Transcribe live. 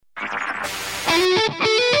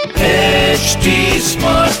HD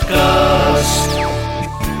Smartcast.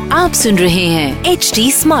 आप सुन रहे हैं HD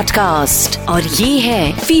Smartcast और ये है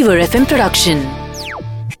Fever FM प्रोडक्शन।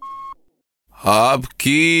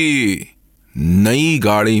 आपकी नई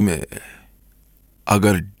गाड़ी में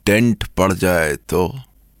अगर डेंट पड़ जाए तो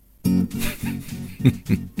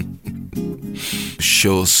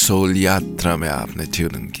शो सोल यात्रा में आपने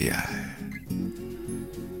ट्यून किया है।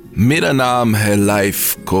 मेरा नाम है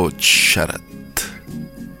लाइफ कोच शरद।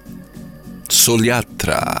 सोल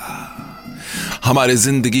यात्रा हमारे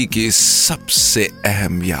जिंदगी की सबसे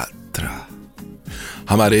अहम यात्रा,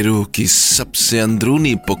 हमारे रूह की सबसे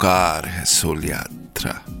अंदरूनी पुकार है सोल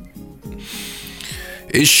यात्रा।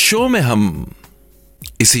 इस शो में हम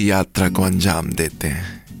इसी यात्रा को अंजाम देते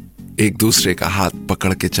हैं, एक दूसरे का हाथ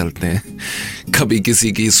पकड़ के चलते हैं। कभी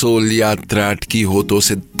किसी की सोल यात्रा अटकी हो तो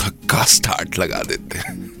उसे धक्का स्टार्ट लगा देते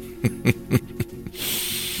हैं।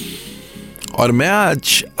 और मैं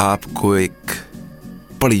आज आपको एक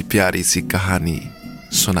बड़ी प्यारी सी कहानी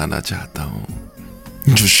सुनाना चाहता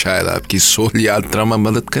हूं जो शायद आपकी सोल यात्रा में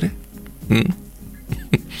मदद करे।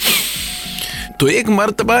 तो एक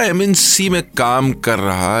मर्तबा एमएनसी में काम कर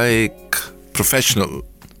रहा एक प्रोफेशनल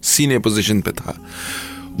सीनियर पोजीशन पे था।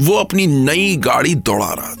 वो अपनी नई गाड़ी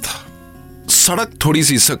दौड़ा रहा था। सड़क थोड़ी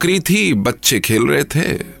सी सकरी थी, बच्चे खेल रहे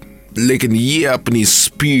थे, लेकिन ये अपनी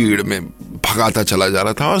स्पीड में भगाता चला जा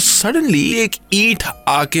रहा था और सडनली एक ईंट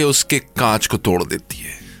आके उसके कांच को तोड़ देती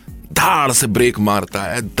है। धाड़ से ब्रेक मारता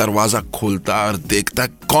है, दरवाजा खोलता है और देखता है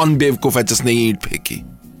कौन बेवकूफ है जिसने ईंट फेंकी।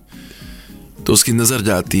 तो उसकी नजर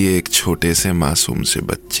जाती है एक छोटे से मासूम से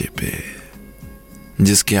बच्चे पे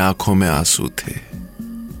जिसकी आंखों में आंसू थे।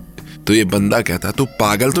 तो ये बंदा कहता, तू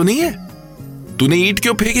पागल तो नहीं है? तूने ईंट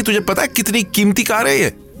क्यों फेंकी? तुझे पता है कितनी कीमती कार है ये?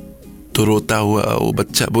 तो रोता हुआ वो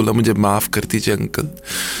बच्चा बोला, मुझे माफ कर दीजिए अंकल,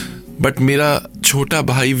 बट मेरा छोटा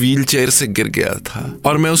भाई व्हील चेयर से गिर गया था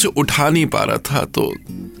और मैं उसे उठा नहीं पा रहा था, तो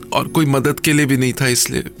और कोई मदद के लिए भी नहीं था,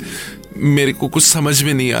 इसलिए मेरे को कुछ समझ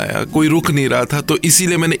में नहीं आया, कोई रुक नहीं रहा था, तो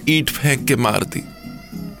इसीलिए मैंने ईंट फेंक के मार दी।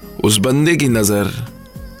 उस बंदे की नजर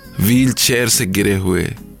व्हील चेयर से गिरे हुए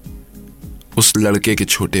उस लड़के के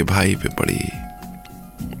छोटे भाई पे पड़ी।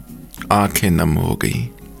 आंखें नम हो गई।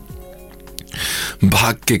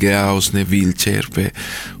 भाग के गया, उसने व्हील चेयर पे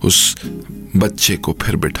उस बच्चे को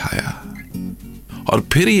फिर बिठाया और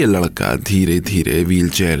फिर ये लड़का धीरे धीरे व्हील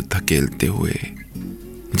चेयर धकेलते हुए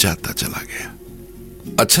जाता चला गया।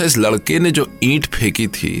 अच्छा, इस लड़के ने जो ईंट फेंकी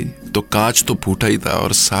थी तो कांच तो फूटा ही था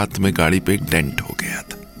और साथ में गाड़ी पे एक डेंट हो गया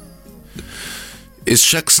था। इस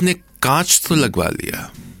शख्स ने कांच तो लगवा लिया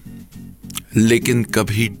लेकिन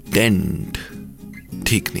कभी डेंट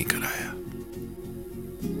ठीक नहीं कराया।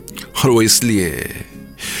 और वो इसलिए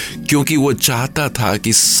क्योंकि वो चाहता था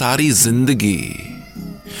कि सारी जिंदगी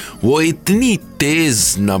वो इतनी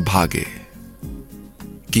तेज न भागे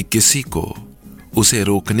कि किसी को उसे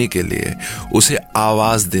रोकने के लिए, उसे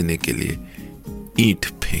आवाज देने के लिए ईंट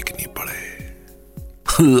फेंकनी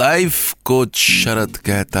पड़े। लाइफ कोच शरद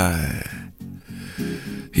कहता है,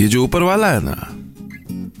 ये जो ऊपर वाला है ना,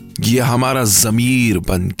 ये हमारा ज़मीर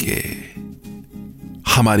बनके,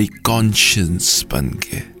 हमारी कॉन्शियंस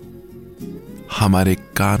बनके हमारे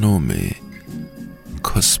कानों में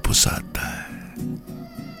खुसफुसाता है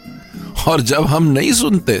और जब हम नहीं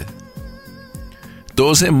सुनते तो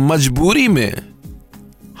उसे मजबूरी में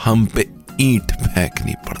हम पे ईंट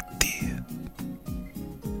फेंकनी पड़ती है।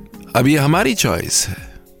 अब ये हमारी चॉइस है,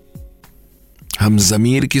 हम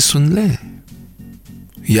ज़मीर की सुन लें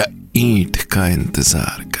या ईंट का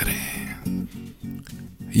इंतजार करें।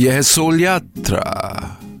 यह है सोल यात्रा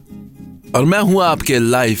और मैं हूं आपके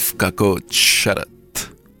लाइफ का कोच शरद।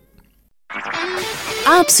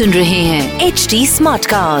 आप सुन रहे हैं HD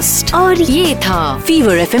Smartcast और ये था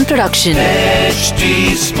Fever FM production. HD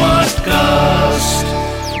Smartcast.